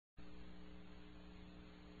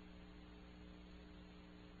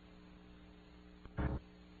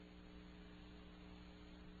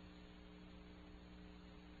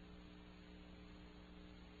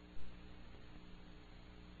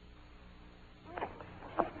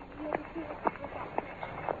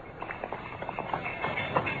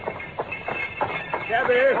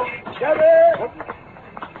Cabby!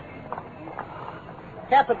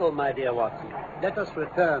 Capital, my dear Watson. Let us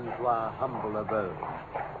return to our humble abode.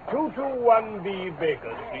 221B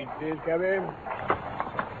Baker Street, please, cabby.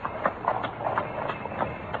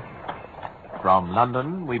 From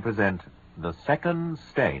London, we present The Second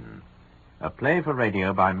Stain, a play for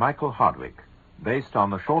radio by Michael Hardwick, based on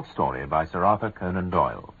the short story by Sir Arthur Conan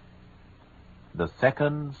Doyle. The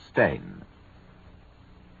Second Stain.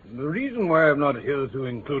 The reason why I've not hitherto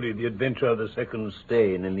included the adventure of the second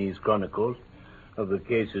stain in these chronicles of the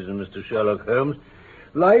cases of Mr. Sherlock Holmes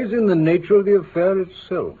lies in the nature of the affair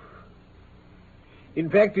itself. In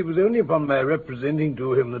fact, it was only upon my representing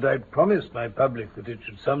to him that I promised my public that it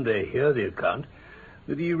should someday hear the account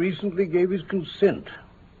that he recently gave his consent.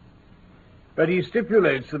 But he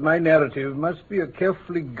stipulates that my narrative must be a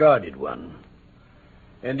carefully guarded one.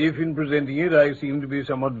 And if in presenting it I seem to be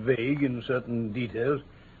somewhat vague in certain details,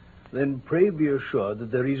 then pray be assured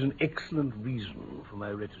that there is an excellent reason for my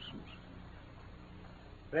reticence.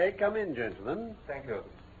 Pray come in, gentlemen. Thank you.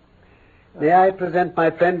 May I present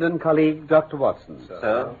my friend and colleague, Dr. Watson?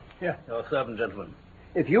 Sir? Yeah, your servant, gentlemen.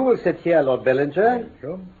 If you will sit here, Lord Bellinger. Thank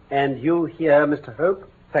you. And you here, Mr. Hope.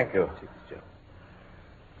 Thank you.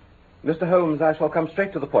 Mr. Holmes, I shall come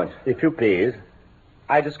straight to the point. If you please.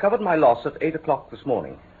 I discovered my loss at 8 o'clock this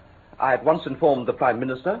morning. I at once informed the Prime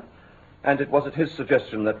Minister, and it was at his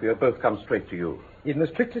suggestion that we have both come straight to you. In the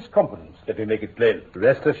strictest confidence, let me make it plain.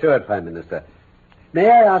 Rest assured, Prime Minister. May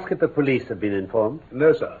I ask if the police have been informed?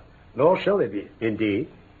 No, sir. Nor shall they be. Indeed?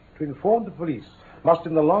 To inform the police must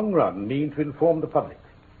in the long run mean to inform the public.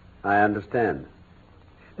 I understand.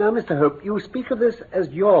 Now, Mr. Hope, you speak of this as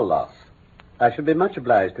your loss. I should be much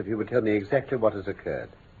obliged if you would tell me exactly what has occurred.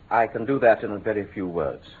 I can do that in a very few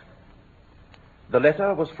words. The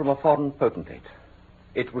letter was from a foreign potentate.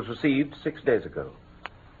 It was received 6 days ago,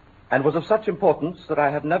 and was of such importance that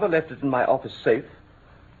I have never left it in my office safe,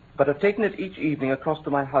 but have taken it each evening across to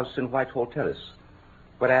my house in Whitehall Terrace,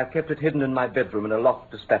 where I have kept it hidden in my bedroom in a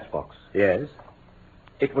locked dispatch box. Yes?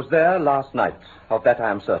 It was there last night, of that I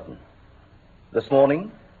am certain. This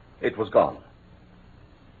morning, it was gone.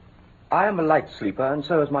 I am a light sleeper, and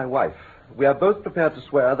so is my wife. We are both prepared to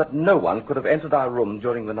swear that no one could have entered our room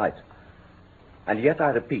during the night. And yet, I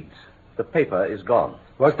repeat, the paper is gone.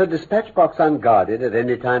 Was the dispatch box unguarded at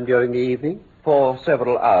any time during the evening? For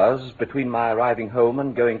several hours between my arriving home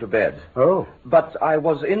and going to bed. Oh. But I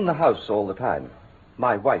was in the house all the time.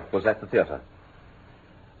 My wife was at the theater.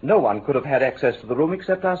 No one could have had access to the room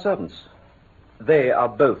except our servants. They are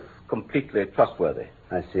both completely trustworthy.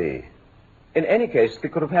 I see. In any case, they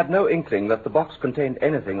could have had no inkling that the box contained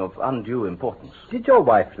anything of undue importance. Did your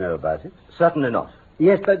wife know about it? Certainly not.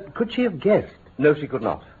 Yes, but could she have guessed? No, she could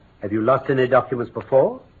not. Have you lost any documents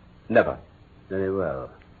before? Never. Very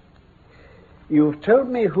well. You've told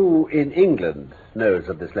me who in England knows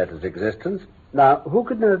of this letter's existence. Now, who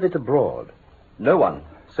could know of it abroad? No one,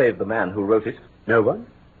 save the man who wrote it. No one?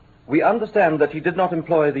 We understand that he did not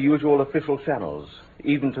employ the usual official channels,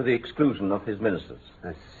 even to the exclusion of his ministers.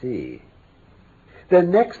 I see.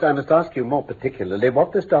 Then next I must ask you more particularly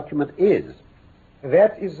what this document is.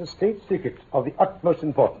 That is a state secret of the utmost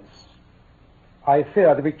importance. I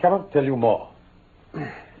fear that we cannot tell you more.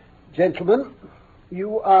 Gentlemen,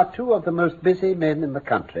 you are two of the most busy men in the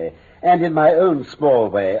country, and in my own small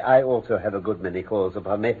way, I also have a good many calls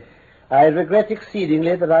upon me. I regret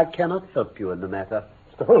exceedingly that I cannot help you in the matter.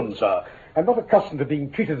 Mr. Holmes, sir, I'm not accustomed to being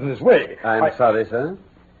treated in this way. I'm sorry, sir.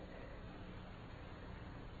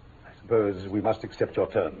 I suppose we must accept your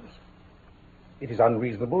terms. It is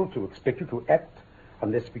unreasonable to expect you to act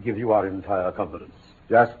unless we give you our entire confidence.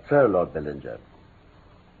 Just so, Lord Bellinger.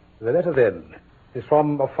 The letter, then, is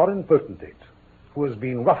from a foreign potentate who has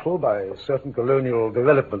been ruffled by certain colonial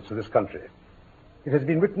developments in this country. It has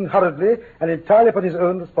been written hurriedly and entirely upon his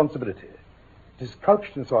own responsibility. It is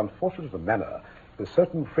couched in so unfortunate a manner, with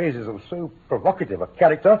certain phrases of so provocative a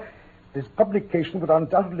character, that its publication would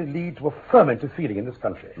undoubtedly lead to a ferment of feeling in this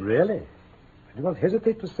country. Really? I do not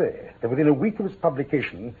hesitate to say that within a week of its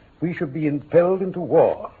publication, we should be impelled into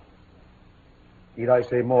war. Need I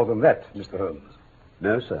say more than that, Mr. Holmes?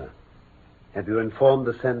 No, sir. Have you informed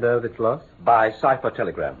the sender of its loss? By cipher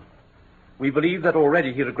telegram. We believe that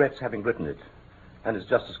already he regrets having written it, and is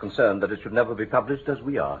just as concerned that it should never be published as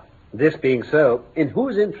we are. This being so, in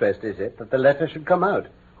whose interest is it that the letter should come out?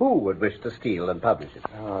 Who would wish to steal and publish it?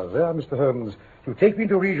 There, Mr. Holmes, you take me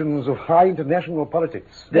into regions of high international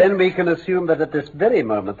politics. Then we can assume that at this very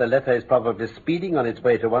moment the letter is probably speeding on its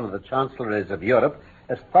way to one of the chancelleries of Europe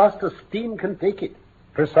as fast as steam can take it.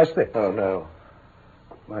 Precisely. Oh, no.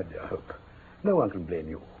 My dear Hope, no one can blame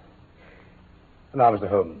you. Now, Mr.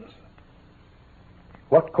 Holmes,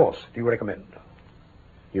 What course do you recommend?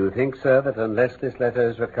 You think, sir, that unless this letter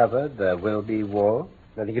is recovered, there will be war?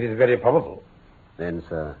 I think it is very probable. Then,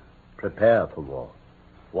 sir, prepare for war.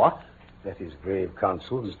 What? That is grave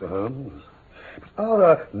counsel, Mr. Holmes. Are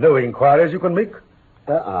there no inquiries you can make?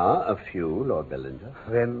 There are a few, Lord Bellinger.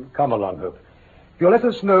 Then come along, Hope. You'll let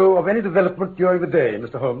us know of any development during the day,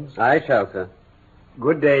 Mr. Holmes. I shall, sir.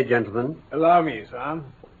 Good day, gentlemen. Allow me, sir.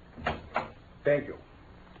 Thank you.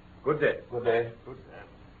 Good day. Good day.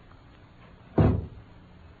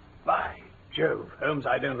 By Jove, Holmes,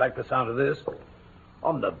 I don't like the sound of this.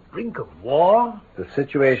 On the brink of war? The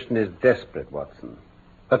situation is desperate, Watson,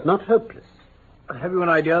 but not hopeless. Have you an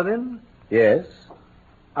idea, then? Yes.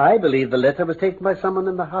 I believe the letter was taken by someone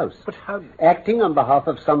in the house. But how... Acting on behalf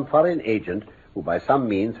of some foreign agent who by some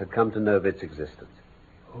means had come to know of its existence.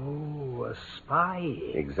 Oh, a spy.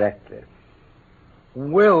 Exactly.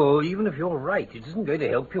 Well, even if you're right, it isn't going to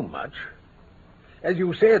help you much. As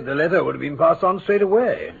you said, the letter would have been passed on straight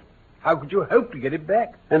away. How could you hope to get it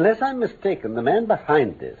back? Unless I'm mistaken, the man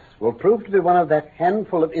behind this will prove to be one of that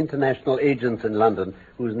handful of international agents in London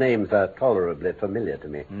whose names are tolerably familiar to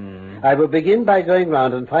me. I will begin by going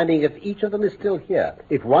round and finding if each of them is still here.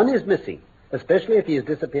 If one is missing, especially if he has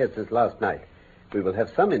disappeared since last night, we will have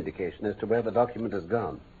some indication as to where the document has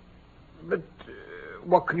gone. But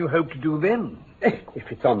what can you hope to do then?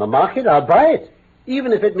 If it's on the market, I'll buy it,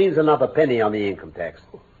 even if it means another penny on the income tax.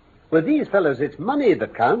 With these fellows, it's money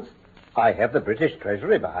that counts. I have the British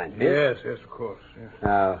Treasury behind me. Yes, of course. Yes.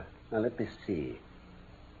 Now, let me see.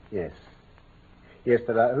 Yes,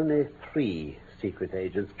 there are only 3 secret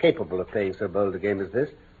agents capable of playing so bold a game as this.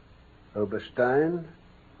 Oberstein,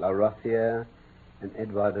 La Rothiere, and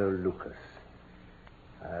Eduardo Lucas.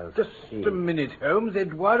 Just a minute, Holmes.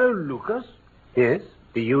 Eduardo Lucas? Yes?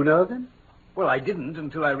 Do you know them? Well, I didn't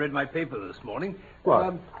until I read my paper this morning.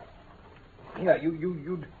 What?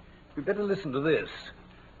 You'd better listen to this.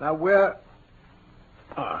 Now, where...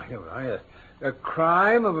 here we are, yes. A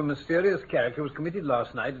crime of a mysterious character was committed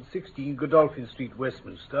last night at 16 Godolphin Street,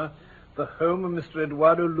 Westminster, the home of Mr.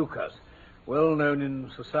 Eduardo Lucas, well known in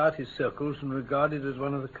society circles and regarded as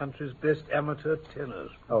one of the country's best amateur tenors.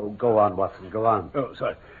 Oh, go on, Watson, go on. Oh,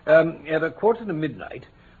 sorry. At midnight,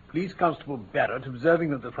 Police Constable Barrett, observing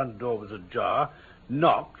that the front door was ajar,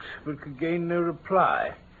 knocked, but could gain no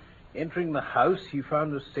reply. Entering the house, he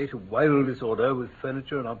found a state of wild disorder with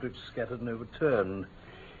furniture and objects scattered and overturned.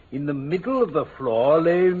 In the middle of the floor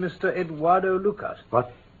lay Mr. Eduardo Lucas.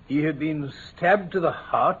 What? He had been stabbed to the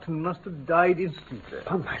heart and must have died instantly.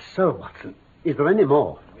 Upon my soul, Watson. Is there any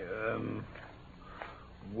more?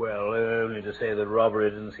 Well, only to say that robbery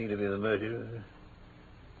didn't seem to be the motive.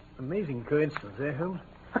 Amazing coincidence, eh, Holmes?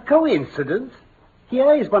 A coincidence?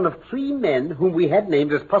 Here is one of 3 men whom we had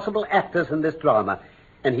named as possible actors in this drama,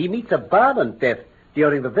 and he meets a violent death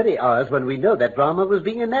during the very hours when we know that drama was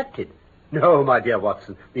being enacted. No, my dear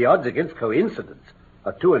Watson, the odds against coincidence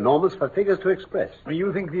are too enormous for figures to express.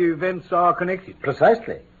 You think the events are connected?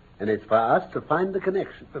 Precisely. And it's for us to find the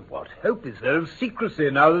connection. But what hope is there of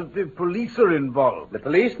secrecy now that the police are involved? The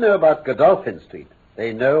police know about Godolphin Street.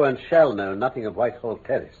 They know and shall know nothing of Whitehall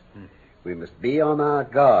Terrace. We must be on our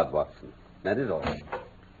guard, Watson. That is all.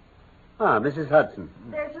 Ah, Mrs. Hudson.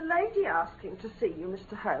 There's a lady asking to see you,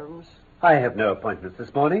 Mr. Holmes. I have no appointments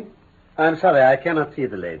this morning. I'm sorry, I cannot see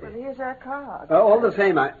the lady. Well, here's her card. All the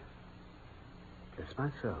same, Bless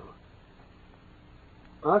my soul.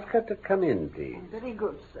 Ask her to come in, please. Very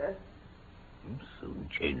good, sir. You soon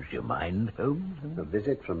changed your mind, Holmes. A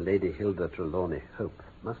visit from Lady Hilda Trelawney Hope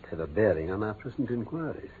must have a bearing on our present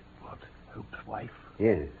inquiries. What, Hope's wife?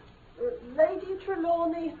 Yes. Lady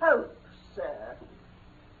Trelawney Hope, sir.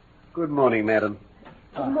 Good morning, madam.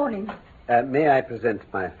 Good morning. May I present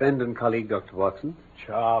my friend and colleague, Dr. Watson?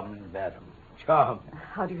 Charming, madam. Charming.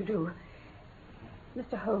 How do you do?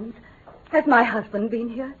 Mr. Holmes, has my husband been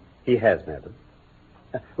here? He has, madam.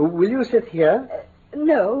 Will you sit here?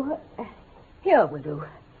 No. Here will do.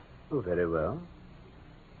 Oh, very well.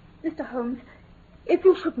 Mr. Holmes, if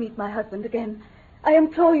you should meet my husband again, I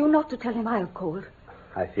implore you not to tell him I have called.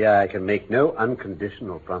 I fear I can make no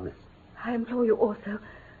unconditional promise. I implore you also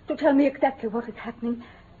to tell me exactly what is happening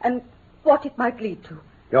and what it might lead to.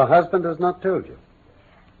 Your husband has not told you?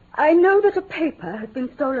 I know that a paper has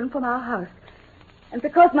been stolen from our house, and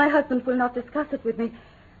because my husband will not discuss it with me,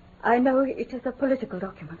 I know it is a political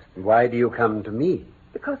document. Why do you come to me?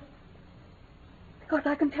 Because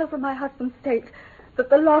I can tell from my husband's state that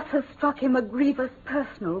the loss has struck him a grievous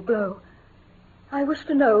personal blow. I wish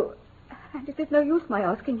to know, and it is no use my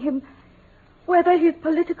asking him, whether his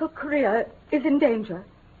political career is in danger.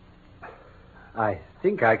 I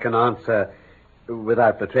think I can answer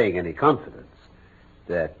without betraying any confidence.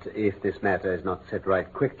 that if this matter is not set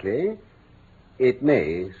right quickly, it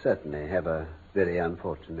may certainly have a very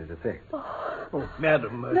unfortunate effect. Oh,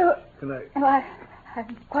 madam. No. Can I... No,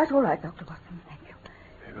 I'm quite all right, Dr. Watson. Thank you.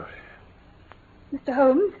 Very good. Mr.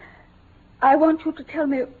 Holmes, I want you to tell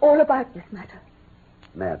me all about this matter.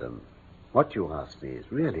 Madam, what you ask me is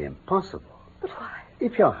really impossible. But why?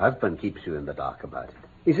 If your husband keeps you in the dark about it,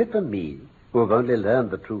 is it for me, who have only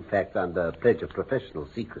learned the true facts under a pledge of professional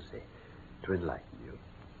secrecy, to enlighten you?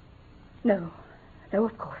 No. No,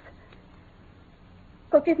 of course.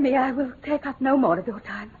 Forgive me, I will take up no more of your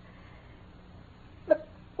time. But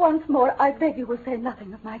once more, I beg you will say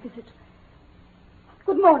nothing of my visit.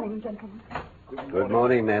 Good morning, gentlemen. Good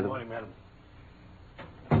morning, madam. Good morning, madam.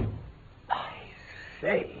 I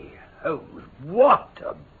say, Holmes, what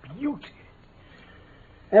a beauty.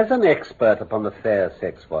 As an expert upon the fair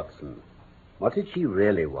sex, Watson, what did she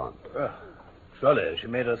really want? Surely she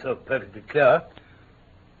made herself perfectly clear.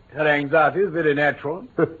 Her anxiety is very natural.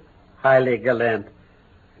 Highly gallant.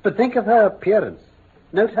 But think of her appearance.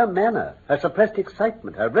 Note her manner, her suppressed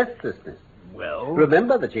excitement, her restlessness. Well...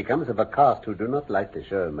 Remember that she comes of a caste who do not like to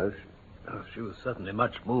show emotion. Oh, she was certainly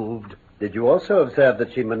much moved. Did you also observe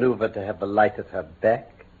that she maneuvered to have the light at her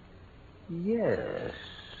back? Yes.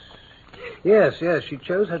 Yes, she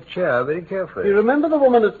chose her chair very carefully. You remember the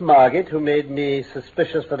woman at Margate who made me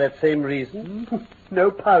suspicious for that same reason?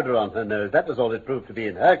 No powder on her nose. That was all it proved to be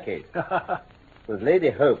in her case. With Lady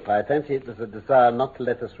Hope, I fancy it was a desire not to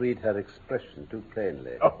let us read her expression too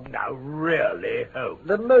plainly. Oh, now, really, Hope.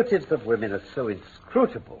 The motives of women are so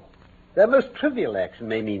inscrutable. Their most trivial action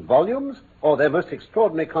may mean volumes, or their most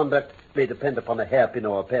extraordinary conduct may depend upon a hairpin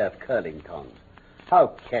or a pair of curling tongs. How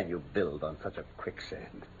can you build on such a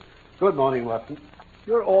quicksand? Good morning, Watson.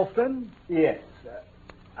 You're off, then? Yes.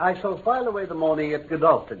 I shall file away the morning at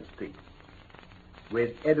Godolphin Street.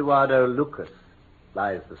 With Eduardo Lucas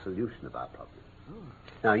lies the solution of our problem.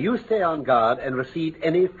 Now, you stay on guard and receive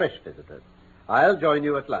any fresh visitors. I'll join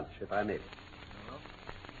you at lunch, if I may.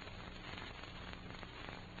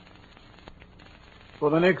 For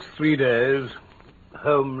the next 3 days,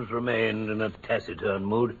 Holmes remained in a taciturn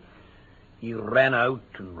mood. He ran out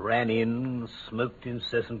and ran in, smoked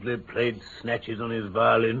incessantly, played snatches on his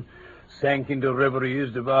violin, sank into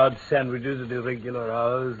reveries, devoured sandwiches at irregular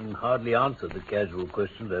hours, and hardly answered the casual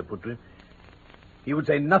questions I put to him. He would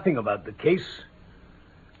say nothing about the case,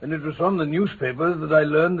 and it was from the newspapers that I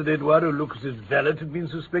learned that Eduardo Lucas's valet had been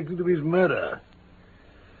suspected of his murder.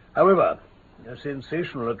 However, a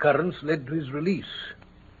sensational occurrence led to his release.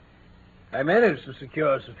 I managed to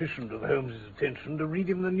secure sufficient of Holmes's attention to read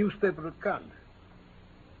him the newspaper account.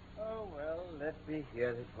 Oh, well, let me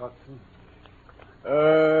hear it, Watson.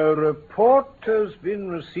 A report has been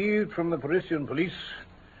received from the Parisian police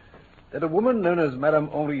that a woman known as Madame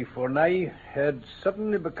Henri Fournay had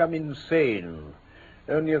suddenly become insane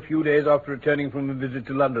only a few days after returning from a visit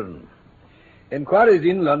to London. Inquiries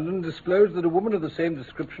in London disclosed that a woman of the same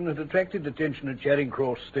description had attracted attention at Charing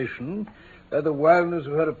Cross Station by the wildness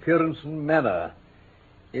of her appearance and manner.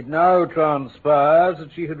 It now transpires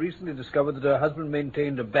that she had recently discovered that her husband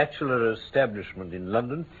maintained a bachelor establishment in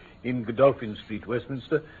London, in Godolphin Street,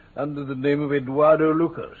 Westminster, under the name of Eduardo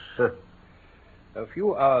Lucas. A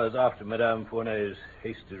few hours after Madame Fournay's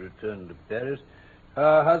hasty return to Paris,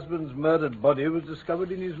 her husband's murdered body was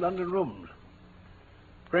discovered in his London rooms.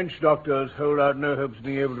 French doctors hold out no hopes of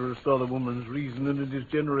being able to restore the woman's reason, and it is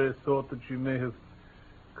generally thought that she may have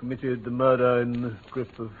committed the murder in the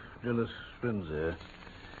grip of jealous frenzy.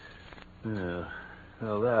 Yeah.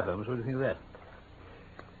 Well, there, Holmes, what do you think of that?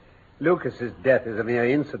 Lucas's death is a mere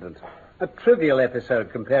incident. A trivial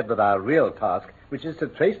episode compared with our real task, which is to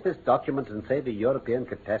trace this document and save a European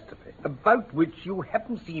catastrophe. About which you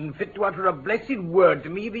haven't seen fit to utter a blessed word to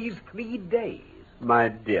me these 3 days. My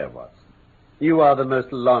dear Watson, you are the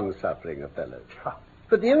most long-suffering of fellows.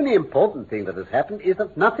 But the only important thing that has happened is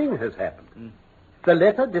that nothing has happened. The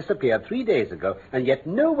letter disappeared 3 days ago, and yet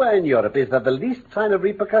nowhere in Europe is there the least sign of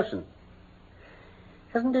repercussion.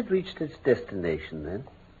 Hasn't it reached its destination, then?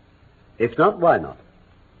 If not, why not?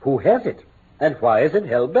 Who has it? And why is it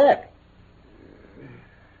held back?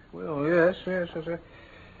 Well, yes.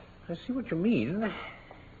 I see what you mean.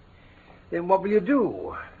 Then what will you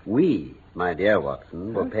do? We, my dear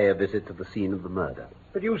Watson, will pay a visit to the scene of the murder.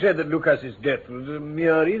 But you said that Lucas's death was a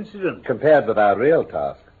mere incident. Compared with our real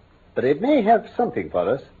task. But it may have something for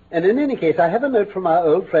us. And in any case, I have a note from our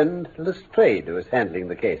old friend Lestrade, who is handling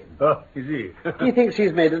the case. Oh, is he? He thinks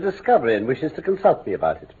he's made a discovery and wishes to consult me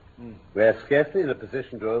about it. We're scarcely in a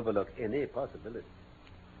position to overlook any possibility.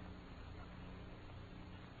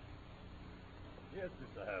 Yes,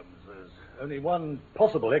 Mr. Holmes. There's only one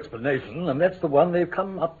possible explanation, and that's the one they've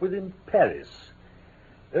come up with in Paris.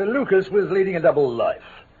 Lucas was leading a double life.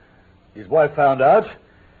 His wife found out,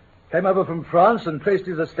 came over from France, and traced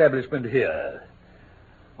his establishment here.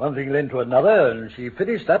 One thing led to another, and she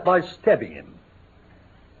finished that by stabbing him.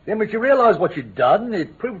 Then when she realized what she'd done,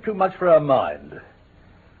 it proved too much for her mind.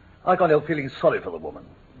 I can't help feeling sorry for the woman.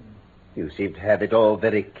 You seem to have it all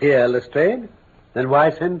very clear, Lestrade. Then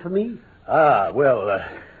why send for me?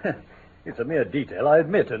 It's a mere detail, I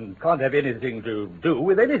admit, and can't have anything to do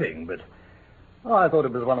with anything, but I thought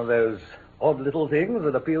it was one of those odd little things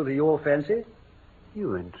that appeal to your fancy.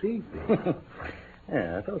 You intrigue me.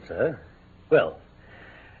 Yeah, I thought so. Well,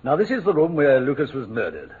 now this is the room where Lucas was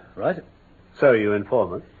murdered, right? So you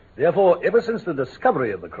inform us. Therefore, ever since the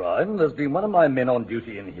discovery of the crime, there's been one of my men on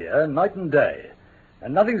duty in here, night and day,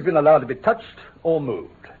 and nothing's been allowed to be touched or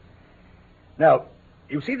moved. Now,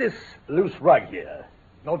 you see this loose rug here?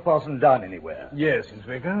 Not fastened down anywhere. Yes,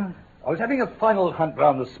 Inspector. I was having a final hunt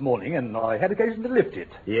round this morning, and I had occasion to lift it.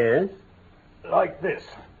 Yes? Like this.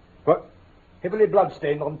 But heavily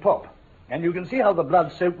blood-stained on top. And you can see how the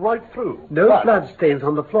blood soaked right through. No blood stains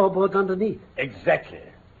on the floorboards underneath. Exactly.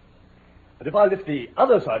 But if I lift the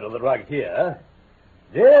other side of the rug here,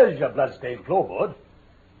 there's your blood-stained floorboard.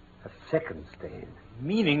 A second stain.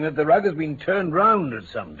 Meaning that the rug has been turned round at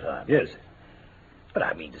some time. Yes. But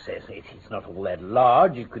I mean to say, it's not all that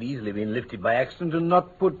large. It could easily have been lifted by accident and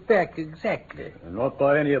not put back exactly. And not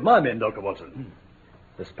by any of my men, Dr. Watson.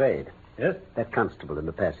 Lestrade. Yes? That constable in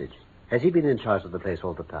the passage. Has he been in charge of the place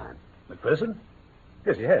all the time? McPherson?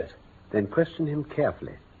 Yes, he has. Then question him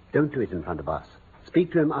carefully. Don't do it in front of us.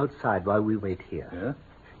 Speak to him outside while we wait here. Yeah?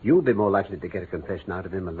 You'll be more likely to get a confession out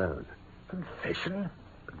of him alone. Confession?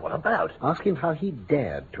 But what about? Ask him how he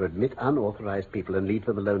dared to admit unauthorized people and leave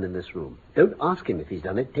them alone in this room. Don't ask him if he's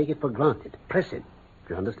done it. Take it for granted. Press him.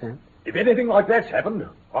 Do you understand? If anything like that's happened,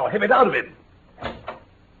 I'll have it out of him.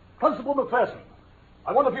 Constable McPherson,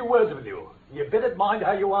 I want a few words with you. You better mind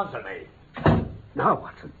how you answer me. Now,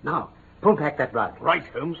 Watson, now. Pull back that rug. Right,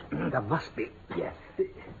 Holmes. There must be. Yes.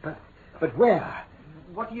 But where?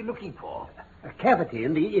 What are you looking for? A cavity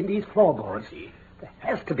in these floorboards. I see. There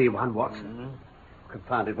has to be one, Watson.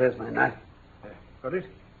 Confound it. Where's my knife? Got it?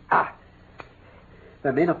 Ah.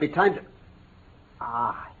 There may not be time to...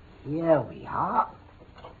 Ah, here we are.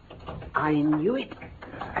 I knew it.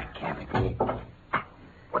 A cavity.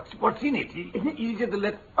 What's in it? Is it the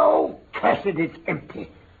letter? Oh, curse it, it's empty.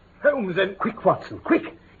 Holmes, then... Quick, Watson,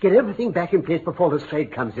 quick. Get everything back in place before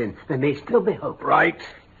Lestrade comes in. There may still be hope. Right.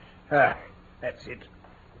 That's it.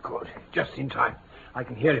 Good. Just in time. I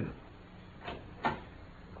can hear him.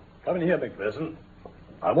 Come in here, McPherson.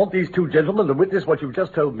 I want these two gentlemen to witness what you've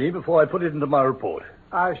just told me before I put it into my report.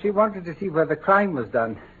 She wanted to see where the crime was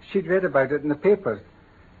done. She'd read about it in the papers.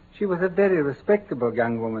 She was a very respectable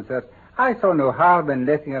young woman, sir. I saw no harm in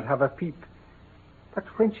letting her have a peep. But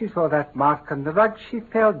when she saw that mark on the rug, she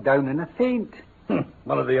fell down in a faint.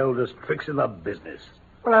 One of the oldest tricks in the business.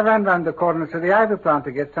 Well, I ran round the corner to the ivy plant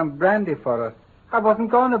to get some brandy for her. I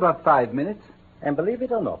wasn't gone about 5 minutes. And believe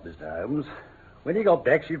it or not, Mr. Holmes, when he got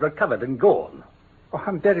back, she'd recovered and gone. Oh,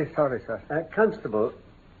 I'm very sorry, sir. Constable,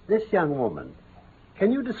 this young woman,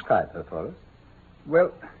 can you describe her for us?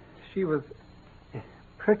 Well, she was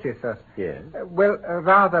pretty, sir. Yes.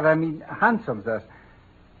 Handsome, sir.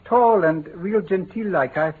 Tall and real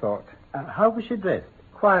genteel-like, I thought. How was she dressed?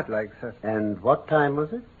 Quiet-like, sir. And what time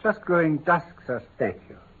was it? Just growing dusk, sir. Thank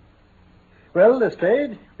you. Well,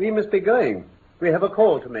 Lestrade, we must be going. We have a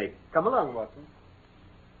call to make. Come along, Watson.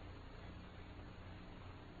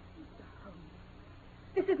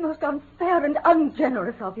 This is most unfair and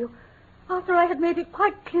ungenerous of you. After I had made it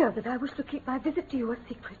quite clear that I wished to keep my visit to you a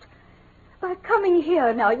secret. By coming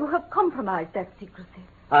here now, you have compromised that secrecy.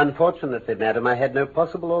 Unfortunately, madam, I had no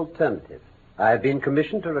possible alternative. I have been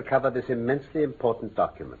commissioned to recover this immensely important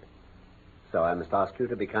document. So I must ask you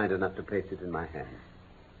to be kind enough to place it in my hands.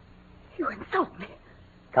 You insult me.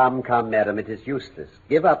 Come, madam, it is useless.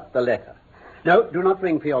 Give up the letter. No, do not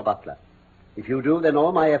ring for your butler. If you do, then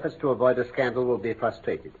all my efforts to avoid a scandal will be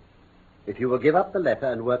frustrated. If you will give up the letter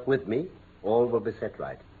and work with me, all will be set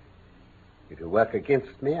right. If you work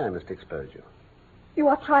against me, I must expose you. You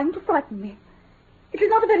are trying to frighten me. It is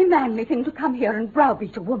not a very manly thing to come here and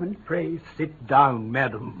browbeat a woman. Pray sit down,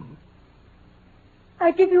 madam.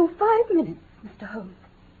 I give you 5 minutes, Mr. Holmes.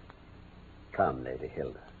 Come, Lady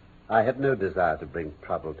Hilda. I have no desire to bring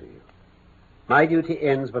trouble to you. My duty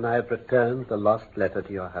ends when I have returned the lost letter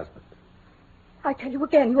to your husband. I tell you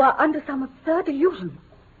again, you are under some absurd illusion.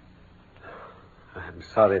 I am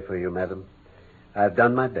sorry for you, madam. I have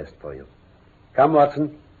done my best for you. Come,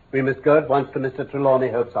 Watson. We must go at once to Mr. Trelawney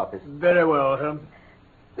Hope's office. Very well, Holmes.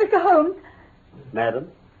 Mr. Holmes,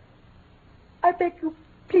 Madam? I beg you,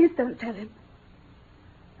 please don't tell him.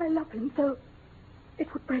 I love him so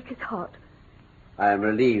it would break his heart. I am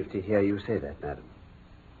relieved to hear you say that, madam.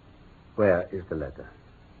 Where is the letter?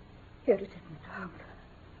 Here it is, Mr. Holmes.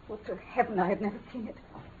 Would to heaven I had never seen it.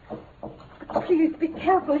 But please be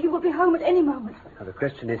careful. He will be home at any moment. Now, the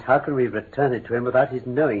question is, how can we return it to him without his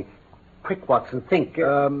knowing? Quick, Watson, think.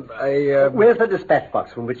 Where's the dispatch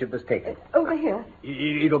box from which it was taken? Over here.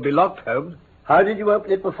 It'll be locked, Holmes. How did you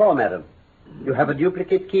open it before, madam? You have a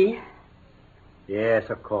duplicate key? Yes,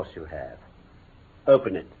 of course you have.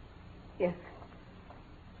 Open it. Yes.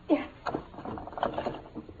 Yes.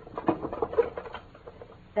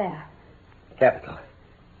 There. Capital.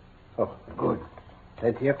 Oh, good.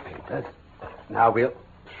 Plenty of papers. Now we'll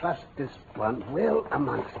thrust this one well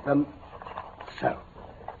amongst them. So.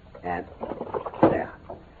 And there.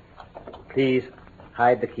 Please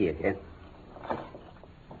hide the key again.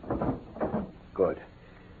 Good.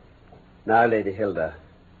 Now, Lady Hilda,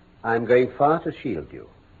 I'm going far to shield you.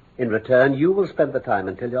 In return, you will spend the time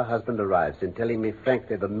until your husband arrives in telling me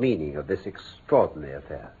frankly the meaning of this extraordinary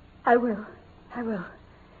affair. I will. I will.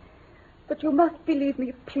 But you must believe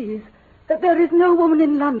me, please, that there is no woman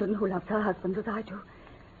in London who loves her husband as I do.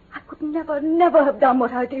 I could never have done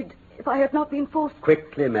what I did if I had not been forced.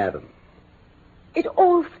 Quickly, madam. It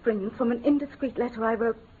all springs from an indiscreet letter I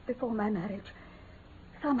wrote before my marriage.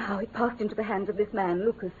 Somehow it passed into the hands of this man,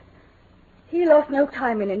 Lucas. He lost no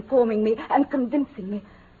time in informing me and convincing me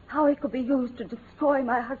how it could be used to destroy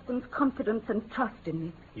my husband's confidence and trust in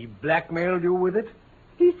me. He blackmailed you with it?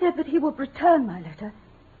 He said that he would return my letter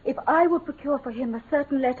if I would procure for him a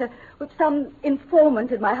certain letter which some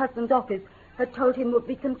informant in my husband's office had told him would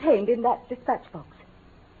be contained in that dispatch box.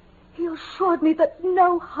 He assured me that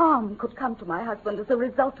no harm could come to my husband as a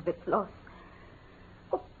result of its loss.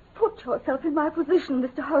 Oh, put yourself in my position,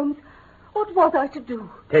 Mr. Holmes. What was I to do?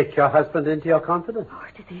 Take your husband into your confidence. Oh,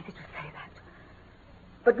 it is easy to say that.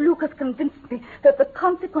 But Lucas convinced me that the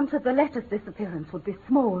consequence of the letter's disappearance would be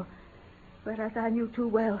small, whereas I knew too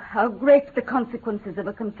well how great the consequences of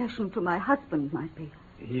a confession to my husband might be.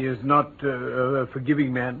 He is not a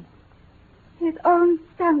forgiving man. His own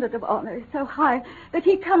standard of honor is so high that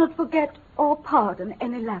he cannot forget or pardon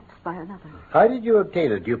any lapse by another. How did you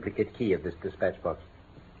obtain a duplicate key of this dispatch box?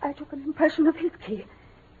 I took an impression of his key.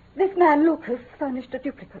 This man, Lucas, furnished a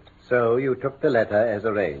duplicate. So you took the letter as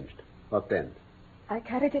arranged. What then? I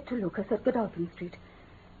carried it to Lucas at Godolphin Street.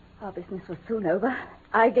 Our business was soon over.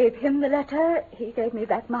 I gave him the letter. He gave me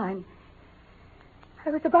back mine.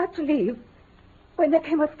 I was about to leave when there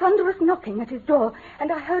came a thunderous knocking at his door,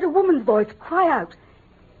 and I heard a woman's voice cry out.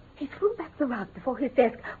 He threw back the rug before his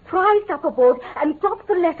desk, prized up a board, and dropped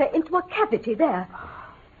the letter into a cavity there.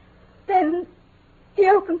 Then he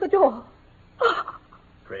opened the door.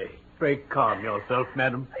 Pray calm yourself,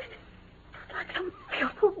 madam. It was like some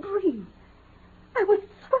fearful dream. I was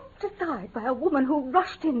swept aside by a woman who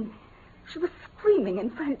rushed in. She was screaming in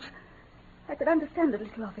French. I could understand a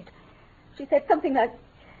little of it. She said something like,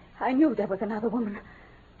 I knew there was another woman.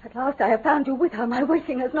 At last I have found you with her. My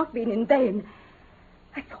waiting has not been in vain.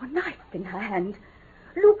 I saw a knife in her hand.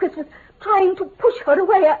 Lucas was trying to push her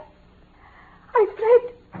away. I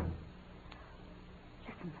fled.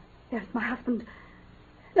 Listen, there's my husband.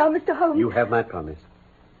 Now, Mr. Holmes. You have my promise.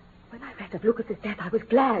 When I read of Lucas's death, I was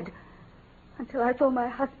glad. Until I saw my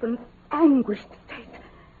husband's anguished state.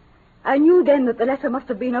 I knew then that the letter must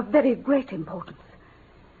have been of very great importance.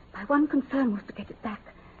 My one concern was to get it back.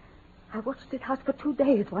 I watched his house for 2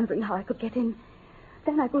 days, wondering how I could get in.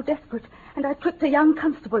 Then I grew desperate, and I tricked a young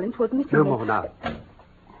constable into admitting No me. more now.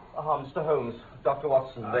 Mr. Holmes, Dr.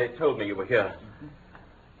 Watson, they told me you were here.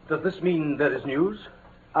 Does this mean there is news?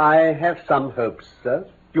 I have some hopes, sir.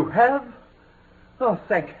 You have? Oh,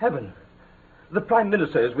 thank heaven. The Prime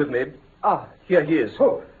Minister is with me. Here he is.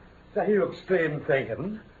 Oh, so you exclaim, thank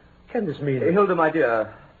heaven. Can this mean... Hilda, my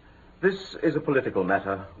dear, this is a political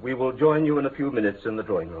matter. We will join you in a few minutes in the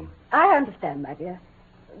drawing room. I understand, my dear.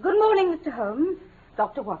 Good morning, Mr. Holmes.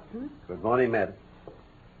 Dr. Watson. Good morning, madam.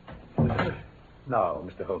 Now,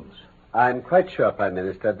 Mr. Holmes. I'm quite sure, Prime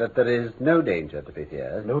Minister, that there is no danger to be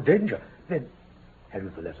feared. No danger? Then, have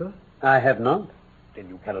you the letter? I have not. Then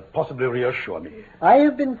you cannot possibly reassure me. I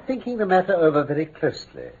have been thinking the matter over very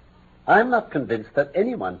closely. I'm not convinced that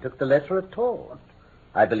anyone took the letter at all.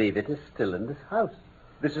 I believe it is still in this house.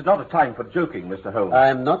 This is not a time for joking, Mr. Holmes.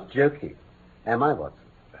 I'm not joking. Am I, Watson?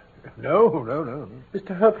 No.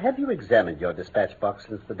 Mr. Hope, have you examined your dispatch box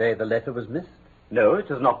since the day the letter was missed? No, it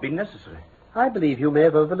has not been necessary. I believe you may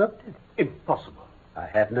have overlooked it. Impossible. I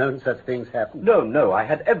have known such things happen. No, I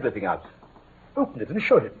had everything out. Open it and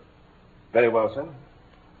show him. Very well, sir.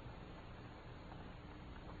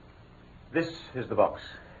 This is the box.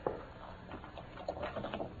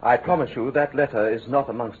 I promise you that letter is not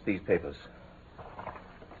amongst these papers.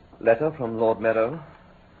 Letter from Lord Merrow,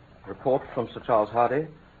 report from Sir Charles Hardy,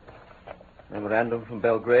 memorandum from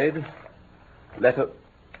Belgrade, letter...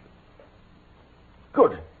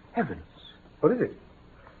 Good heavens. What is it?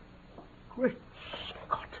 Great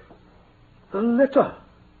Scott. The letter.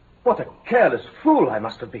 What a careless fool I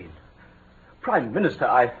must have been. Prime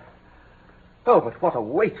Minister, Oh, but what a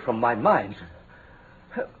weight from my mind.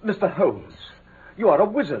 Mr. Holmes, you are a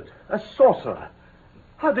wizard, a sorcerer.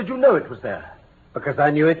 How did you know it was there? Because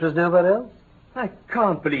I knew it was nowhere else. I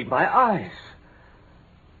can't believe my eyes.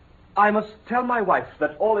 I must tell my wife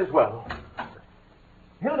that all is well.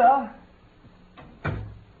 Hilda!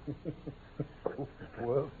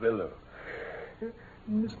 Poor fellow.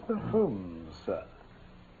 Mr. Holmes, sir.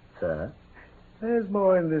 Sir? There's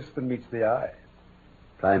more in this than meets the eye.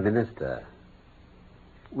 Prime Minister,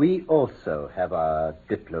 we also have our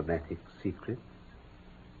diplomatic secrets.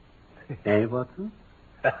 Eh, Watson?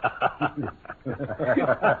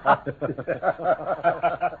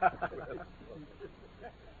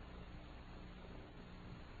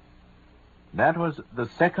 That was The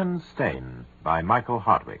Second Stain by Michael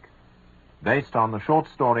Hardwick, based on the short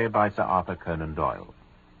story by Sir Arthur Conan Doyle.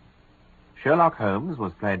 Sherlock Holmes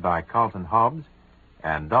was played by Carlton Hobbs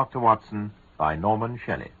and Dr. Watson by Norman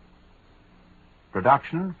Shelley.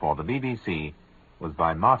 Production for the BBC was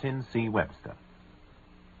by Martin C. Webster.